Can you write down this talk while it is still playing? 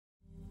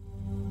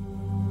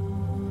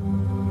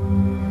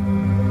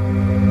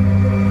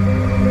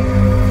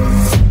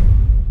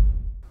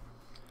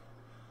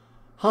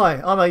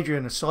Hi, I'm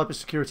Adrian, a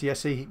cybersecurity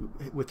SE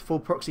with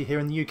FullProxy here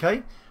in the UK,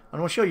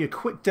 and I'll show you a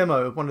quick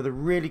demo of one of the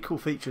really cool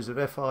features of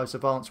F5's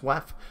advanced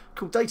WAF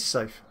called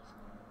DataSafe.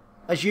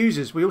 As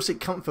users, we all seek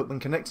comfort when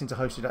connecting to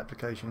hosted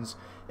applications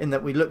in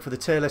that we look for the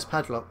TLS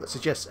padlock that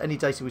suggests any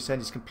data we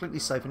send is completely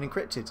safe and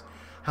encrypted.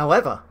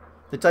 However,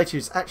 the data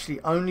is actually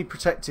only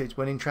protected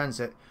when in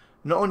transit,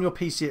 not on your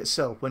PC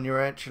itself when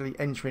you're actually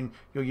entering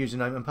your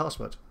username and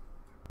password.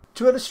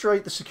 To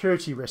illustrate the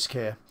security risk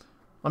here,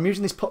 I'm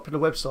using this popular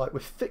website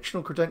with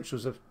fictional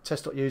credentials of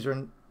test.user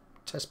and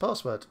test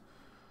password.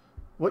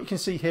 What you can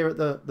see here at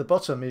the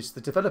bottom is the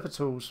developer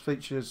tools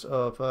features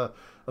of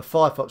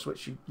Firefox,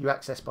 which you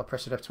access by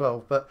pressing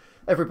F12, but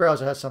every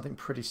browser has something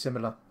pretty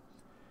similar.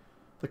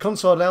 The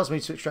console allows me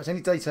to extract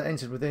any data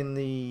entered within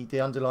the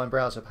underlying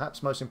browser,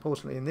 perhaps most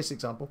importantly in this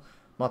example,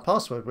 my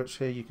password, which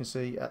here you can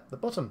see at the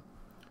bottom.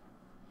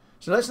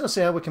 So let's now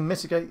see how we can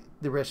mitigate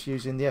the risk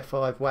using the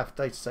F5 WAF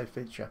DataSafe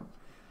feature.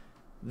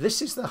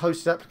 This is the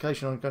hosted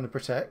application I'm going to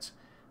protect,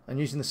 and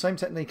using the same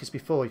technique as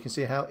before, you can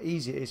see how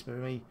easy it is for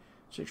me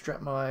to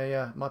extract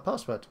my my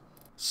password.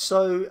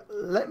 So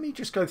let me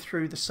just go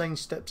through the same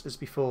steps as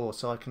before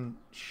so I can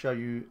show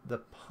you the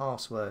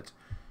password.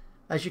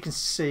 As you can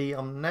see,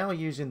 I'm now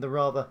using the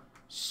rather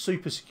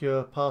super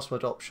secure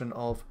password option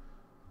of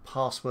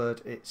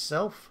password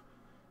itself.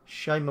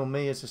 Shame on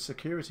me as a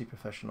security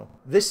professional.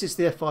 This is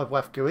the F5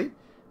 WAF GUI.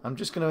 I'm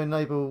just going to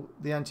enable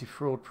the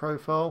anti-fraud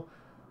profile,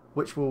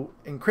 which will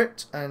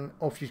encrypt and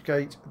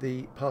obfuscate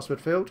the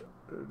password field.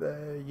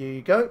 There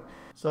you go.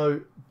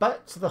 So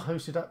back to the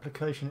hosted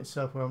application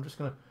itself, where I'm just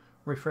going to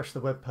refresh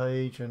the web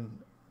page and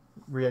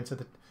re-enter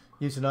the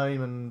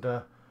username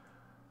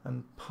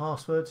and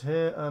password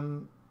here.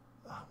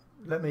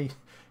 Let me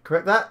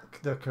correct that,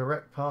 the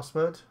correct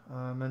password.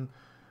 And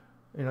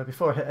you know,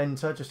 before I hit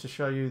enter, just to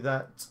show you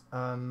that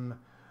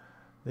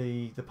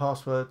the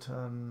password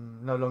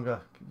no longer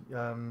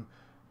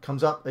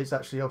comes up. It's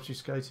actually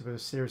obfuscated with a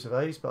series of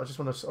A's, but I just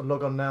want to sort of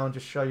log on now and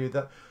just show you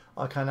that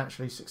I can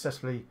actually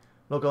successfully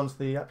log on to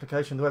the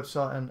application, the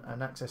website,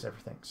 and access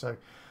everything. So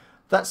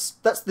that's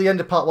the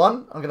end of part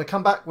one. I'm going to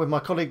come back with my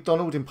colleague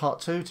Donald in part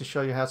two to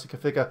show you how to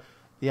configure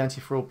the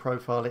anti-fraud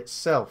profile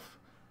itself.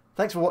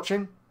 Thanks for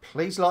watching.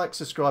 Please like,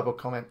 subscribe or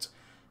comment.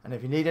 And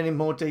if you need any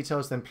more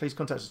details, then please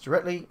contact us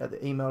directly at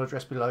the email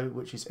address below,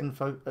 which is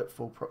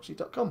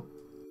info@fullproxy.com.